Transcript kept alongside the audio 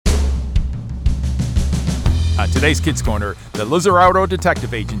today's Kids Corner, the Lizarardo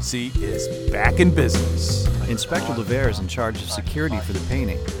Detective Agency is back in business. Inspector LeVere is in charge of security for the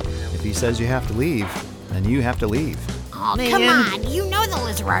painting. If he says you have to leave, then you have to leave. Oh, come on. You know the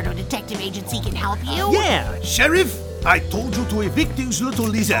Lizarardo Detective Agency can help you. Yeah. Sheriff, I told you to evict these little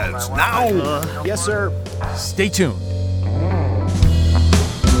lizards. Now! Yes, sir. Stay tuned.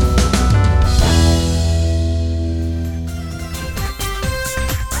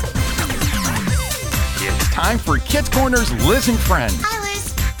 It's time for Kids Corner's Liz and Friends. Hi,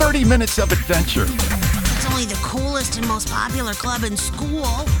 Liz. 30 minutes of adventure. It's only the coolest and most popular club in school.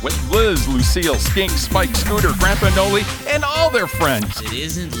 With Liz, Lucille, Skink, Spike, Scooter, Grandpa Noli, and all their friends. It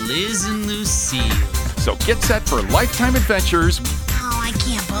isn't Liz and Lucille. So get set for lifetime adventures Oh, I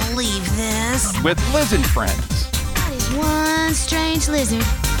can't believe this. with Liz and Friends. That is one strange lizard.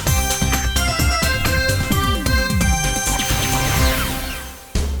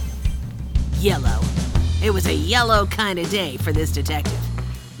 Yellow. It was a yellow kind of day for this detective.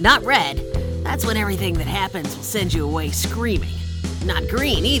 Not red. That's when everything that happens will send you away screaming. Not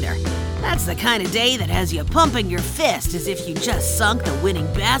green either. That's the kind of day that has you pumping your fist as if you just sunk the winning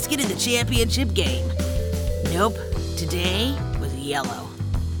basket in the championship game. Nope, today was yellow.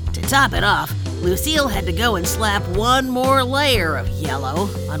 To top it off, Lucille had to go and slap one more layer of yellow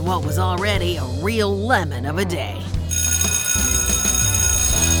on what was already a real lemon of a day.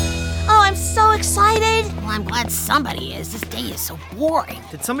 Oh, I'm so excited. Well, I'm glad somebody is. This day is so boring.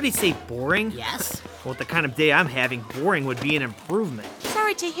 Did somebody say boring? Yes? Well, with the kind of day I'm having, boring would be an improvement.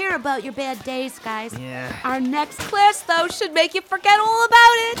 Sorry to hear about your bad days, guys. Yeah. Our next class, though, should make you forget all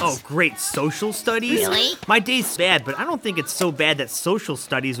about it. Oh, great. Social studies? Really? My day's bad, but I don't think it's so bad that social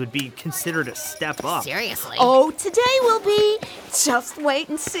studies would be considered a step up. Seriously. Oh, today will be. Just wait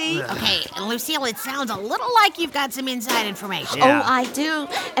and see. Okay, Lucille, it sounds a little like you've got some inside information. Yeah. Oh, I do.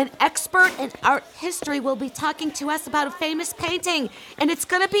 An expert in art history will be talking to us about a famous painting, and it's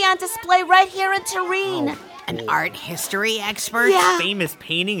going to be on display right here in Terrene. An art history expert? Yeah. Famous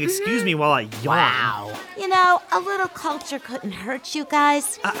painting? Excuse me while I yawn. Wow. You know, a little culture couldn't hurt you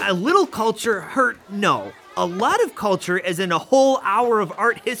guys. A little culture hurt? No. A lot of culture, as in a whole hour of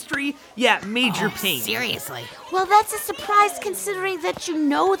art history? Yeah, major pain. Seriously. Well, that's a surprise considering that you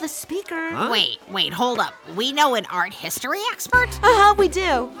know the speaker. Huh? Wait, hold up. We know an art history expert? Uh-huh, we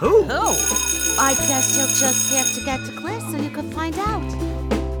do. Who? Who? I guess you'll just have to get to class so you can find out.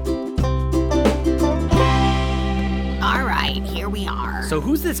 All right, here we are. So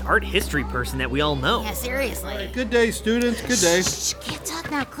who's this art history person that we all know? Yeah, seriously. Good day, students. Good day. Shh, can't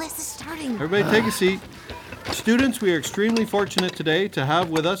talk now. Class is starting. Everybody take a seat. Students, we are extremely fortunate today to have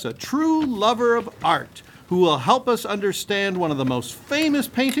with us a true lover of art who will help us understand one of the most famous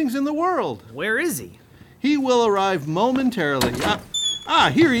paintings in the world. Where is he? He will arrive momentarily.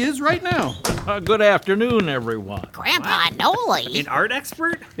 Here he is right now. Good afternoon, everyone. Grandpa Noli. An art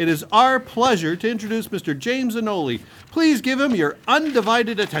expert? It is our pleasure to introduce Mr. James Anoli. Please give him your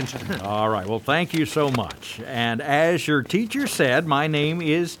undivided attention. All right, well, thank you so much. And as your teacher said, my name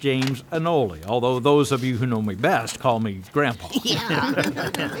is James Anoli, although those of you who know me best call me Grandpa.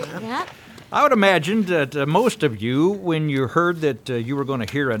 Yeah. I would imagine that most of you, when you heard that you were going to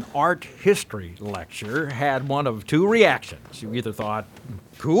hear an art history lecture, had one of two reactions. You either thought,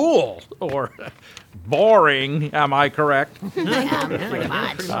 cool, or boring. Am I correct? Yeah, pretty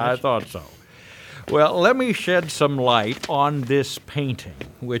much. I thought so. Well, let me shed some light on this painting,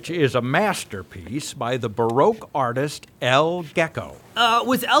 which is a masterpiece by the Baroque artist El Greco.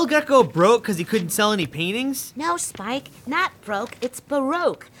 Was El Greco broke because he couldn't sell any paintings? No, Spike, not broke. It's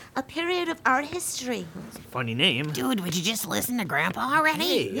Baroque, a period of art history. Funny name. Dude, would you just listen to Grandpa already?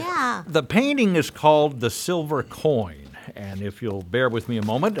 Hey. Yeah. The painting is called The Silver Coin, and if you'll bear with me a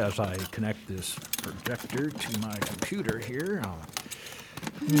moment as I connect this projector to my computer here.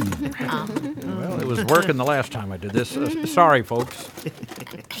 Well, it was working the last time I did this. Sorry, folks.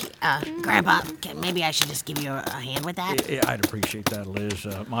 Grandpa, maybe I should just give you a hand with that? I'd appreciate that, Liz.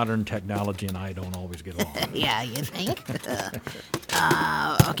 Modern technology and I don't always get along. Yeah, you think?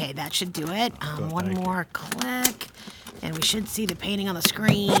 Okay, that should do it. One more click, and we should see the painting on the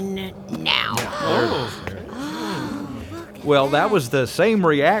screen now. Well, that was the same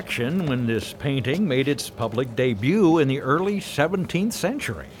reaction when this painting made its public debut in the early 17th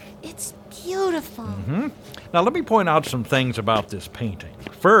century. It's beautiful. Now, let me point out some things about this painting.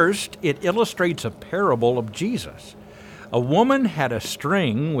 First, it illustrates a parable of Jesus. A woman had a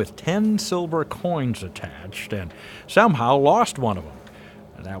string with 10 silver coins attached and somehow lost one of them.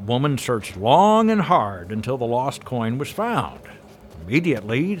 And that woman searched long and hard until the lost coin was found.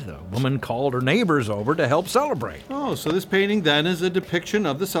 Immediately, the woman called her neighbors over to help celebrate. Oh, so this painting then is a depiction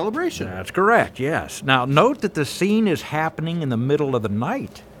of the celebration. That's correct, yes. Now, note that the scene is happening in the middle of the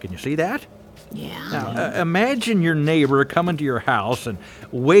night. Can you see that? Yeah. Now, imagine your neighbor coming to your house and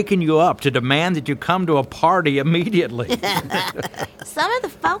waking you up to demand that you come to a party immediately. Some of the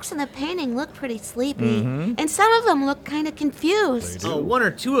folks in the painting look pretty sleepy, and some of them look kind of confused. Oh, one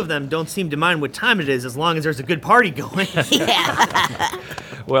or two of them don't seem to mind what time it is as long as there's a good party going.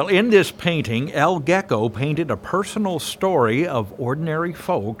 Well, in this painting, El Gecko painted a personal story of ordinary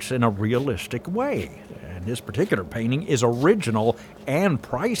folks in a realistic way. And this particular painting is original and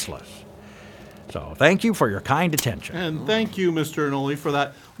priceless. So thank you for your kind attention. And thank you, Mr. Anoli, for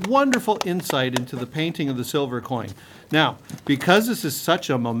that wonderful insight into the painting of the silver coin. Now, because this is such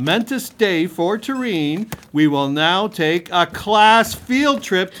a momentous day for Terrene, we will now take a class field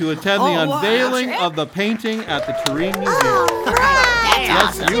trip to attend the unveiling of the painting at the Terrene Museum.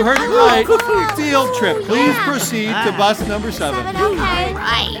 Yes, you heard it right. Field trip. Please proceed to bus number 7. Okay.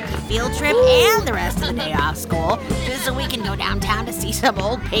 Right. Field trip and the rest of the day off school, just so we can go downtown to see some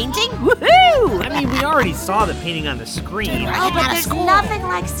old painting. Woohoo! I mean, we already saw the painting on the screen. Oh, but there's nothing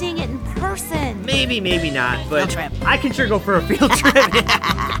like seeing it in person. Maybe not, but Field trip. I can sure go for a field trip.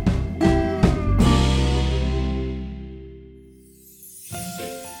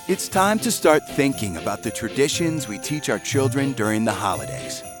 It's time to start thinking about the traditions we teach our children during the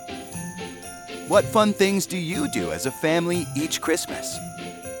holidays. What fun things do you do as a family each Christmas?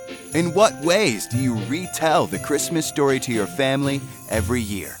 In what ways do you retell the Christmas story to your family every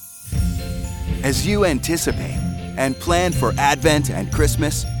year? As you anticipate and plan for Advent and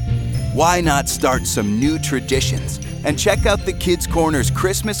Christmas, why not start some new traditions and check out the Kids Corner's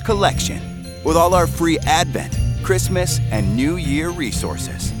Christmas collection with all our free Advent, Christmas, and New Year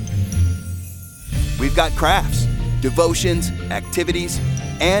resources. We've got crafts, devotions, activities,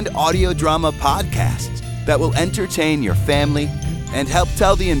 and audio drama podcasts that will entertain your family and help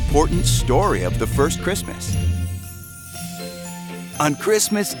tell the important story of the first Christmas. On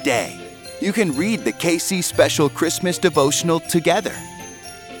Christmas Day, you can read the KC Special Christmas Devotional together.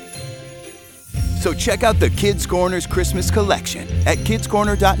 So check out the Kids Corner's Christmas collection at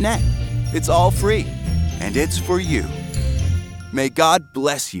kidscorner.net. It's all free, and it's for you. May God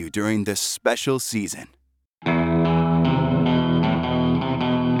bless you during this special season.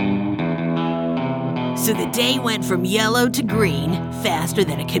 So the day went from yellow to green faster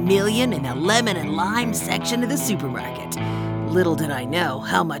than a chameleon in the lemon and lime section of the supermarket. Little did I know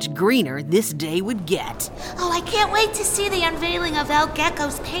how much greener this day would get. Oh, I can't wait to see the unveiling of El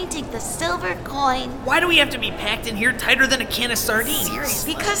Gecko's painting, the silver coin. Why do we have to be packed in here tighter than a can of sardines?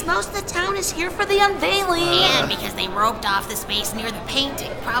 Seriously. Because most of the town is here for the unveiling. And because they roped off the space near the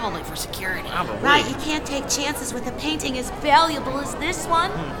painting, probably for security. Right, you can't take chances with a painting as valuable as this one.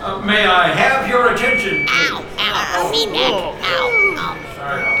 May I have your attention? Ow, ow, feedback. Ow, ow.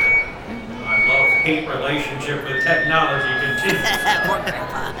 Sorry about that. My love-hate relationship with technology continues. Poor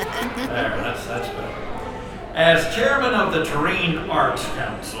Grandpa. There, that's better. As chairman of the Terrene Arts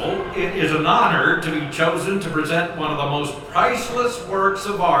Council, it is an honor to be chosen to present one of the most priceless works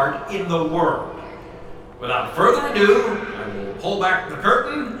of art in the world. Without further ado, I will pull back the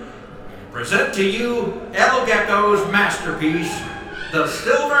curtain and present to you El Gecko's masterpiece, the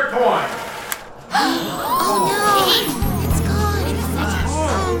silver coin. Oh no! It's gone!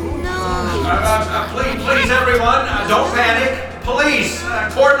 Oh no! Please, everyone, don't panic. Police,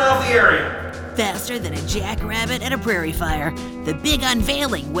 cordon off the area. Faster than a jackrabbit at a prairie fire, the big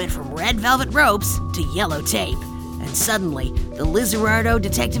unveiling went from red velvet ropes to yellow tape. And suddenly, the Lizarardo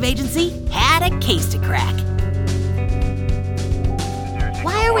Detective Agency had a case to crack.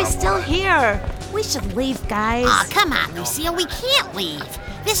 Why are we still here? We should leave, guys. Aw, come on, Lucille, we can't leave.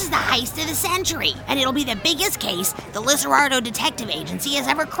 This is the heist of the century, and it'll be the biggest case the Lizarardo Detective Agency has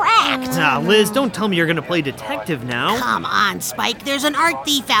ever cracked. Nah, Liz, don't tell me you're gonna play detective now. Come on, Spike, there's an art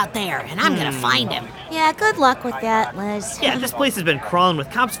thief out there, and I'm gonna find him. Yeah, good luck with that, Liz. Yeah, this place has been crawling with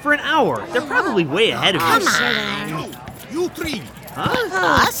cops for an hour. They're probably way ahead of Come us. on. You three.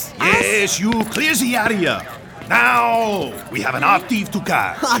 Us? Yes, you clear the area. Now, we have an art thief to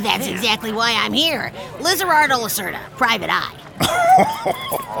catch. Oh, that's exactly why I'm here. Lizarardo Lacerda, private eye.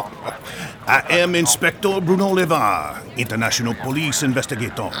 I am Inspector Bruno Levar, International Police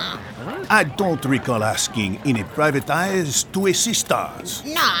Investigator. I don't recall asking any private eyes to assist us.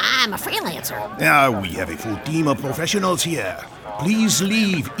 No, I'm a freelancer. We have a full team of professionals here. Please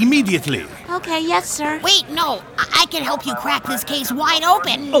leave immediately. Okay, yes, sir. Wait, no, I can help you crack this case wide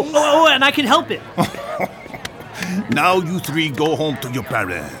open. Oh, and I can help it. Now you three go home to your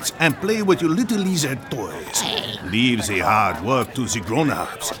parents and play with your little lizard toys. Hey. Dudley. Leave the hard work to the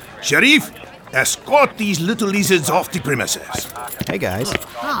grown-ups. Sheriff, escort these little lizards off the premises. Hey, guys.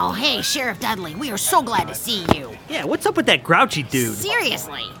 Oh, hey, Sheriff Dudley. We are so glad to see you. Yeah, what's up with that grouchy dude?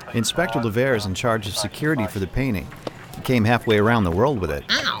 Seriously. Inspector Levere is in charge of security for the painting. He came halfway around the world with it.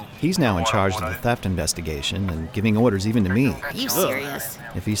 Ow. He's now in charge of the theft investigation and giving orders even to me. Are you serious?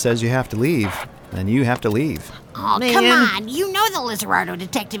 If he says you have to leave, then you have to leave. Oh, come on. You know the Lizarardo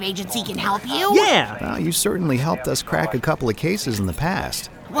Detective Agency can help you. Yeah. Well, you certainly helped us crack a couple of cases in the past.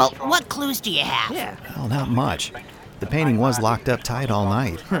 Well, what clues do you have? Yeah. Well, not much. The painting was locked up tight all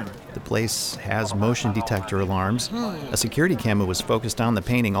night. The place has motion detector alarms. A security camera was focused on the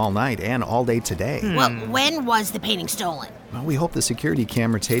painting all night and all day today. Well, when was the painting stolen? Well, we hope the security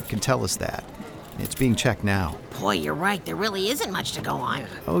camera tape can tell us that. It's being checked now. Boy, you're right. There really isn't much to go on.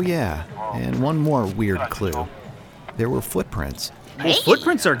 Oh, yeah. And one more weird clue. There were footprints. Hey.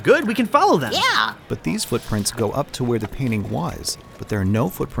 Footprints are good. We can follow them. Yeah. But these footprints go up to where the painting was, but there are no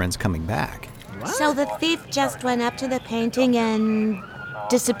footprints coming back. So the thief just went up to the painting and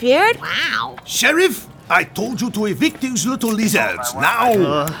disappeared? Wow. Sheriff, I told you to evict these little lizards.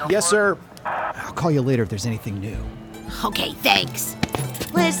 Now! Yes, sir. I'll call you later if there's anything new. Okay, thanks.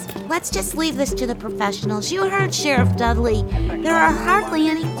 Liz, let's just leave this to the professionals. You heard Sheriff Dudley. There are hardly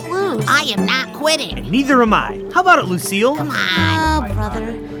any clues. I am not quitting. Neither am I. How about it, Lucille? Come on. Oh,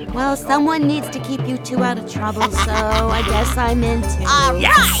 brother. Well, someone needs to keep you two out of trouble, so I guess I'm in too. All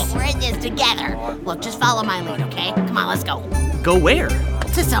right, we're in this together. Look, just follow my lead, okay? Come on, let's go. Go where?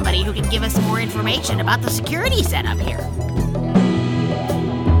 To somebody who can give us some more information about the security setup here.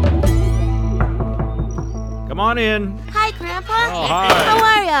 Come on in. Hi, Grandpa. Oh, hi. How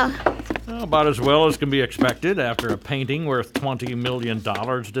are you? Well, about as well as can be expected after a painting worth $20 million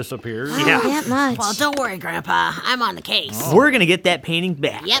disappears. Yeah. That much. Well, don't worry, Grandpa. I'm on the case. We're gonna get that painting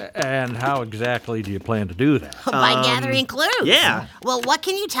back. Yep. And how exactly do you plan to do that? By gathering clues. yeah. Well, what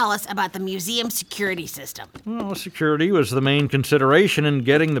can you tell us about the museum security system? Well, security was the main consideration in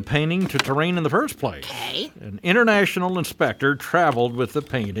getting the painting to Terrene in the first place. Okay. An international inspector traveled with the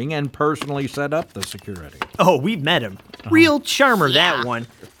painting and personally set up the security. Oh, we've met him. Real charmer, Yeah. that one.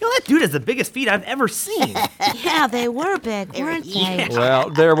 You know, that dude has the biggest feet I've ever seen. Yeah, they were big, weren't they? Well,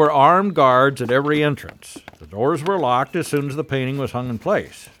 there were armed guards at every entrance. The doors were locked as soon as the painting was hung in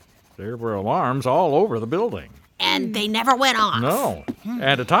place. There were alarms all over the building. And they never went off. No.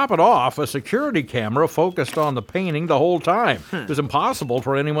 And to top it off, a security camera focused on the painting the whole time. It was impossible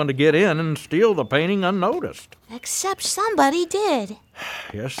for anyone to get in and steal the painting unnoticed. Except somebody did.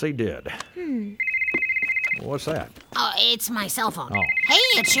 Yes, they did. What's that? Oh, it's my cell phone. Oh. Hey,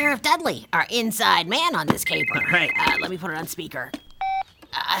 it's Sheriff Dudley, our inside man on this caper. All right. Let me put it on speaker.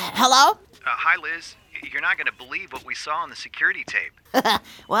 Hello? Hi, Liz. You're not going to believe what we saw on the security tape.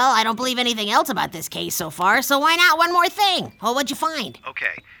 Well, I don't believe anything else about this case so far, so why not one more thing? Well, what'd you find?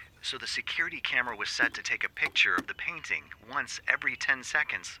 Okay, so the security camera was set to take a picture of the painting once every 10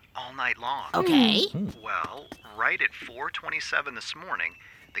 seconds all night long. Okay. Well, right at 4:27 this morning,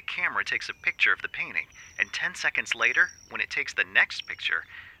 the camera takes a picture of the painting, and 10 seconds later, when it takes the next picture,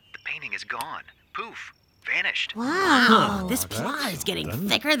 the painting is gone. Poof. Vanished. Wow. This plot is getting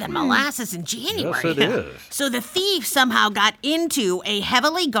thicker than molasses in January. Yes, it is. So the thief somehow got into a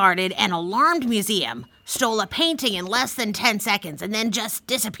heavily guarded and alarmed museum, stole a painting in less than 10 seconds, and then just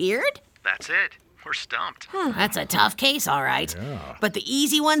disappeared? That's it. We're stumped. That's a tough case, all right. Yeah. But the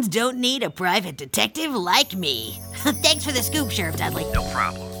easy ones don't need a private detective like me. Thanks for the scoop, Sheriff Dudley. No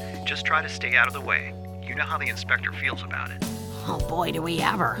problem. Just try to stay out of the way. You know how the inspector feels about it. Oh, boy, do we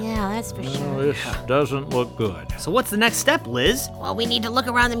ever. Yeah, that's for Well, sure. this doesn't look good. So what's the next step, Liz? Well, we need to look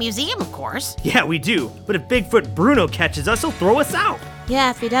around the museum, of course. Yeah, we do. But if Bigfoot Bruno catches us, he'll throw us out. Yeah,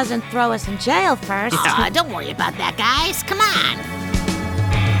 if he doesn't throw us in jail first. Don't worry about that, guys. Come on.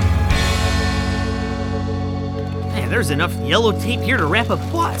 Man, there's enough yellow tape here to wrap a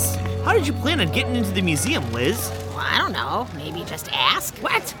bus. How did you plan on getting into the museum, Liz? Well, I don't know. Maybe just ask.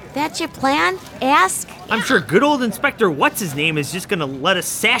 What? That's your plan? Ask? I'm sure good old Inspector What's-His-Name is just gonna let us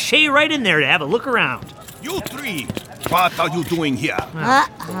sashay right in there to have a look around. You three, what are you doing here?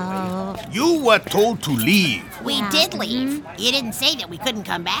 Uh-oh. You were told to leave. We did leave. You didn't say that we couldn't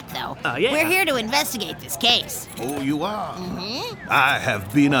come back, though. Yeah. We're here to investigate this case. Oh, you are? I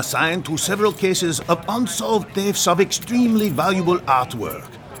have been assigned to several cases of unsolved thefts of extremely valuable artwork.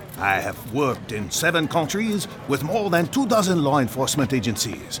 I have worked in 7 countries with more than 24 law enforcement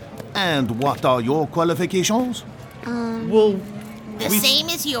agencies. And what are your qualifications? Well, The same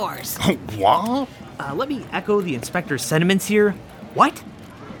as yours. What? let me echo the inspector's sentiments here. What?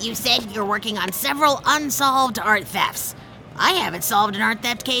 You said you're working on several unsolved art thefts. I haven't solved an art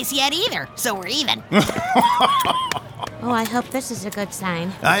theft case yet either, so we're even. Oh, I hope this is a good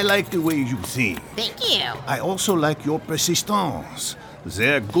sign. I like the way you think. Thank you. I also like your persistence.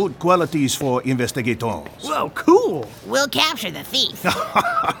 They're good qualities for investigators. Whoa, cool. We'll capture the thief.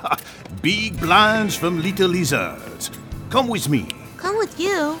 Big blinds from little lizards. Come with me. Come with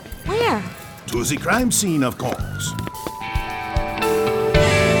you? Where? To the crime scene, of course.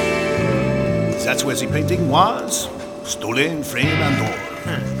 That's where the painting was. Stolen, frame, and all.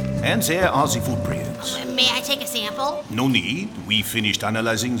 And there are the footprints. May I take a sample? No need. We finished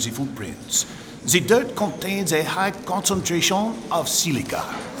analyzing the footprints. The dirt contains a high concentration of silica.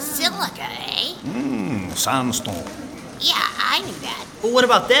 Silica, eh? Sandstone. Yeah, I knew that. But what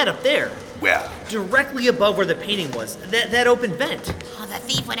about that up there? Well, Directly above where the painting was, that open vent. Oh, the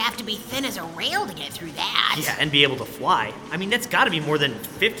thief would have to be thin as a rail to get through that. Yeah, and be able to fly. I mean, that's gotta be more than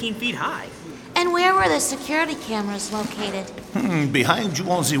 15 feet high. And where were the security cameras located? behind you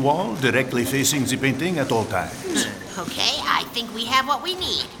on the wall, directly facing the painting at all times. Okay, I think we have what we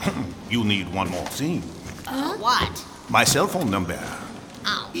need. You need one more thing. What? My cell phone number.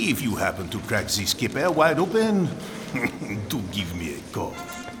 Oh. If you happen to crack the skipper wide open, do give me a call.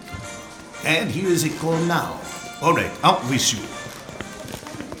 And here is a call now. All right, out with you.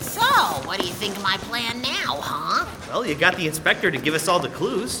 So, what do you think of my plan now, huh? Well, you got the inspector to give us all the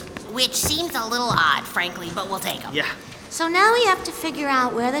clues. Which seems a little odd, frankly, but we'll take them. Yeah. So now we have to figure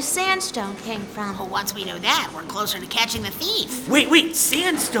out where the sandstone came from. Well, once we know that, we're closer to catching the thief. Wait,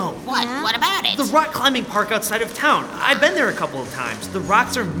 sandstone. What? Yeah? What about it? The rock climbing park outside of town. I've been there a couple of times. The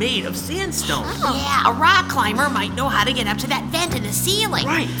rocks are made of sandstone. Yeah, a rock climber might know how to get up to that vent in the ceiling.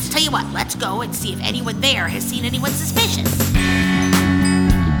 Right. Tell you what, let's go and see if anyone there has seen anyone suspicious.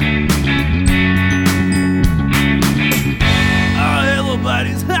 Oh, hello,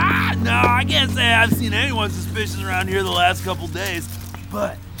 buddies. No, I can't say I've seen anyone suspicious around here the last couple days.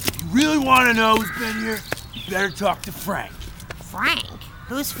 But if you really want to know who's been here, you better talk to Frank. Frank?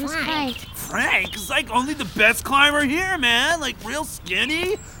 Who's Frank? Frank is like only the best climber here, man. Like real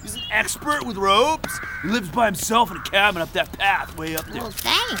skinny. He's an expert with ropes. He lives by himself in a cabin up that path way up there. Well,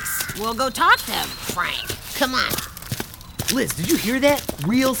 thanks. We'll go talk to him, Frank. Come on. Liz, did you hear that?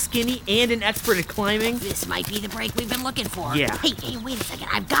 Real skinny and an expert at climbing? This might be the break we've been looking for. Yeah. Hey, wait a second.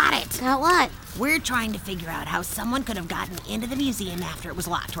 I've got it. Got what? We're trying to figure out how someone could have gotten into the museum after it was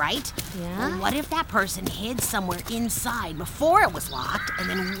locked, right? Yeah. Well, what if that person hid somewhere inside before it was locked and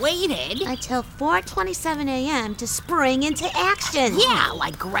then waited? Until 4:27 a.m. to spring into action. Yeah,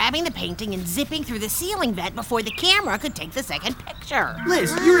 like grabbing the painting and zipping through the ceiling vent before the camera could take the second picture.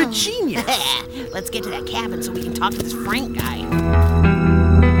 Liz, you're a genius. Let's get to that cabin so we can talk to this Frank guy.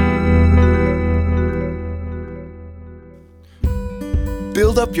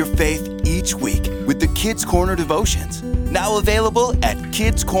 Build up your faith each week with the Kids Corner devotions, now available at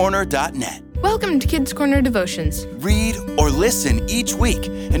kidscorner.net. Welcome to Kids Corner Devotions. Read or listen each week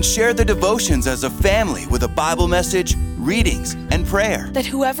and share the devotions as a family with a Bible message, readings, and prayer. That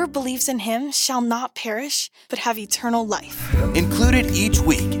whoever believes in him shall not perish, but have eternal life. Included each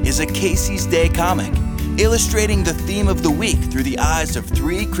week is a Casey's Day comic, illustrating the theme of the week through the eyes of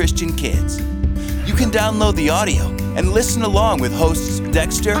 3 Christian kids. You can download the audio and listen along with hosts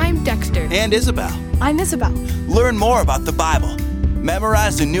Dexter. I'm Dexter. And Isabel. I'm Isabel. Learn more about the Bible,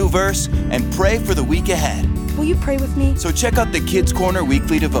 memorize a new verse, and pray for the week ahead. Will you pray with me? So check out the Kids Corner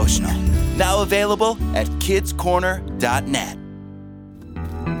Weekly Devotional, now available at kidscorner.net.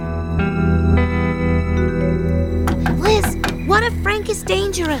 Liz, what if Frank is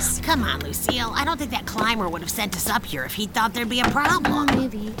dangerous? Come on, Lucille. I don't think that climber would have sent us up here if he thought there'd be a problem.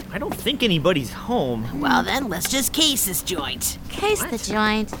 Maybe. I don't think anybody's home. Well, then, let's just case this joint. Case the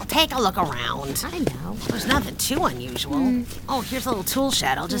joint. Take a look around. I know. There's nothing too unusual. Oh, here's a little tool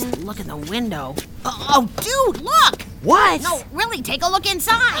shed. I'll just look in the window. Oh, dude, look! What? No, really, take a look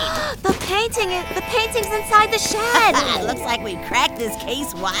inside. The painting's inside the shed. Looks like we've cracked this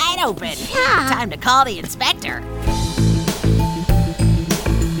case wide open. Yeah. Time to call the inspector.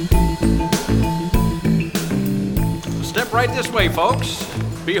 Step right this way, folks.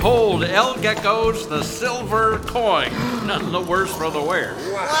 Behold, El Gecko's the silver coin. None the worse for the wear.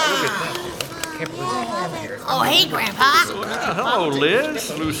 Oh, hey, Grandpa. Well, hello,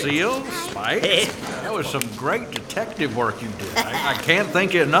 Liz, Lucille, Spike. That was some great detective work you did. I can't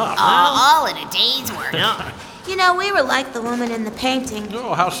thank you enough. All in a day's work. You know, we were like the woman in the painting.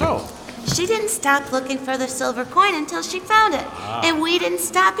 Oh, how so? She didn't stop looking for the silver coin until she found it. And we didn't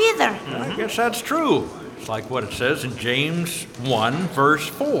stop either. I guess that's true. It's like what it says in James 1, verse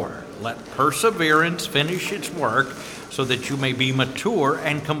 4. Let perseverance finish its work so that you may be mature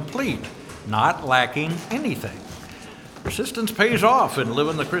and complete, not lacking anything. Persistence pays off in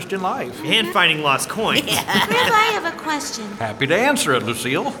living the Christian life. And finding lost coins. Grandpa, I have a question. Happy to answer it,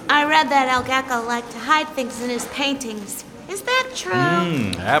 Lucille. I read that El Gecko liked to hide things in his paintings. Is that true?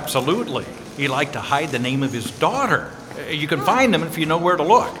 Absolutely. He liked to hide the name of his daughter. You can find them if you know where to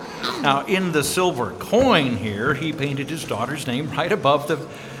look. Now, in the silver coin here, he painted his daughter's name right above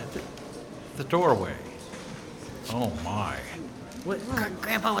the doorway. Oh, my. What?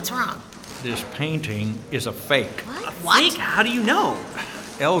 Grandpa, what's wrong? This painting is a fake. What? Fake? How do you know?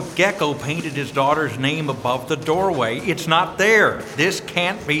 El Gecko painted his daughter's name above the doorway. It's not there. This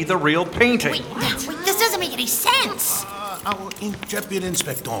can't be the real painting. Wait, this doesn't make any sense. Our intrepid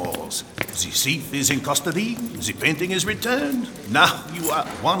inspectors. The thief is in custody. The painting is returned. Now you are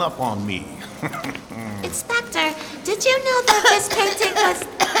one up on me. Inspector, did you know that this painting was...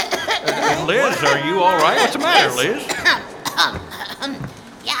 Liz, are you all right? What's the matter, Liz?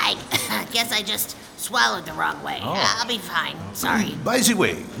 Yeah, I guess I just swallowed the wrong way. Oh. I'll be fine. Sorry. By the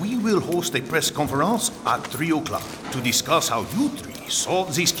way, we will host a press conference at 3 o'clock to discuss how you three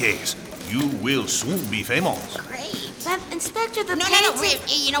solved this case. You will soon be famous. Great. But, Inspector, the No, painting...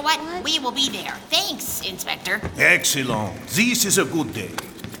 you know what? We will be there. Thanks, Inspector. Excellent. This is a good day.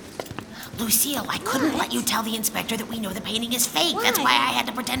 Lucille, I couldn't let you tell the inspector that we know the painting is fake. That's why I had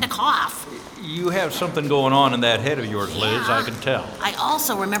to pretend to cough. You have something going on in that head of yours, Liz, I can tell. I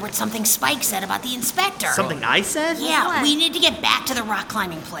also remembered something Spike said about the inspector. Something I said? Yeah, What? we need to get back to the rock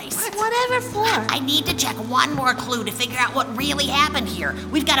climbing place. Whatever for? I need to check one more clue to figure out what really happened here.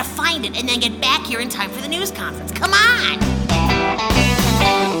 We've got to find it and then get back here in time for the news conference. Come on!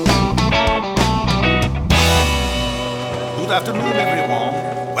 Good afternoon, everyone.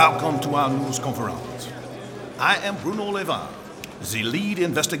 Welcome to our news conference. I am Bruno Levin, the lead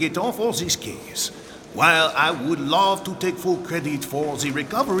investigator for this case. While I would love to take full credit for the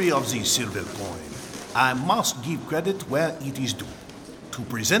recovery of the silver coin, I must give credit where it is due. To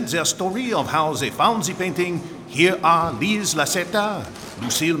present their story of how they found the painting, here are Liz Laceta,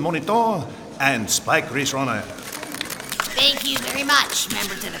 Lucille Monitor, and Spike Racerunner. Thank you very much,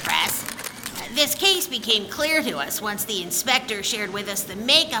 members of the press. This case became clear to us once the inspector shared with us the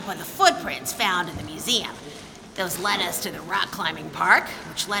makeup of the footprints found in the museum. Those led us to the rock climbing park,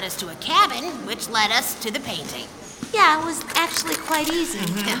 which led us to a cabin, which led us to the painting. Yeah, it was actually quite easy.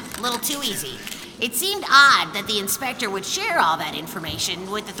 A little too easy. It seemed odd that the inspector would share all that information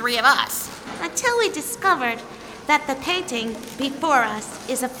with the three of us. Until we discovered that the painting before us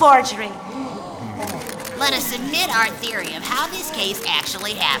is a forgery. Let us submit our theory of how this case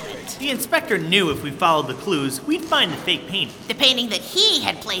actually happened. The inspector knew if we followed the clues, we'd find the fake painting. The painting that he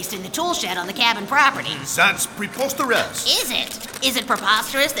had placed in the tool shed on the cabin property. That's preposterous. Is it? Is it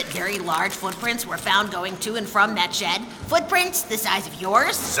preposterous that very large footprints were found going to and from that shed? Footprints the size of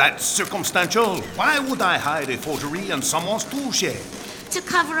yours? That's circumstantial. Why would I hide a forgery in someone's tool shed? To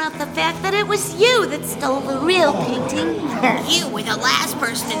cover up the fact that it was you that stole the real painting. You were the last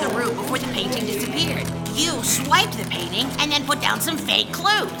person in the room before the painting disappeared. You swiped the painting and then put down some fake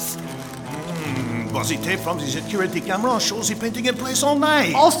clues. But the tape from the security camera shows the painting in place all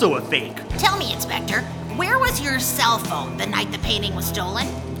night. Also a fake. Tell me, Inspector, where was your cell phone the night the painting was stolen?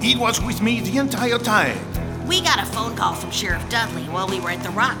 It was with me the entire time. We got a phone call from Sheriff Dudley while we were at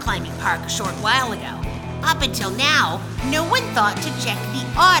the rock climbing park a short while ago. Up until now, no one thought to check the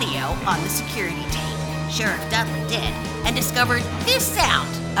audio on the security tape. Sheriff Dudley did, and discovered this sound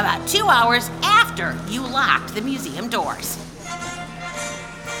about 2 hours after you locked the museum doors.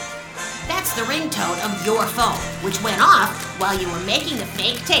 That's the ringtone of your phone, which went off while you were making the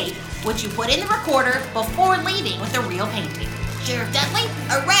fake tape, which you put in the recorder before leaving with the real painting. Sheriff Dudley,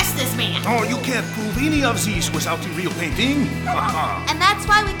 arrest this man! Oh, you can't prove any of this without the real painting. And that's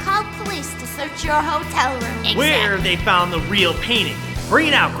why we called police to search your hotel room. Exactly. Where they found the real painting. Bring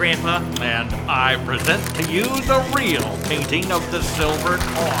it out, Grandpa. And I present to you the real painting of the silver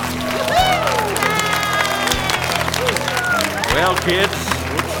coin. Well, kids,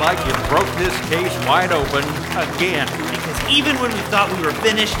 looks like you broke this case wide open again. Because even when we thought we were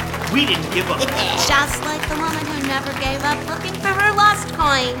finished, we didn't give up. Just like the woman who never gave up looking for her lost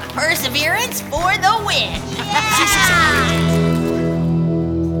coin. Perseverance for the win!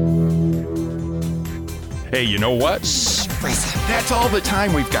 Hey, you know what? That's all the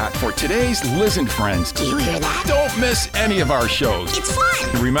time we've got for today's Listen Friends. Do you hear that? Don't miss any of our shows. It's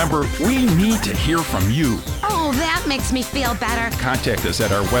fun! Remember, we need to hear from you. Oh, that makes me feel better. Contact us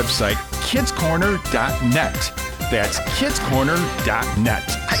at our website, kidscorner.net. That's kidscorner.net.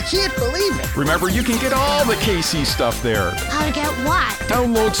 I can't believe it. Remember, you can get all the KC stuff there. How to get what?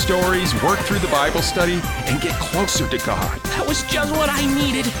 Download stories, work through the Bible study, and get closer to God. That was just what I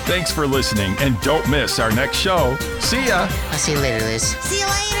needed. Thanks for listening, and don't miss our next show. See ya. I'll see you later, Liz. See you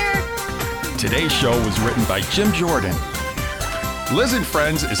later. Today's show was written by Jim Jordan. Liz and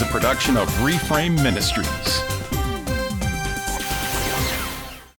Friends is a production of Reframe Ministries.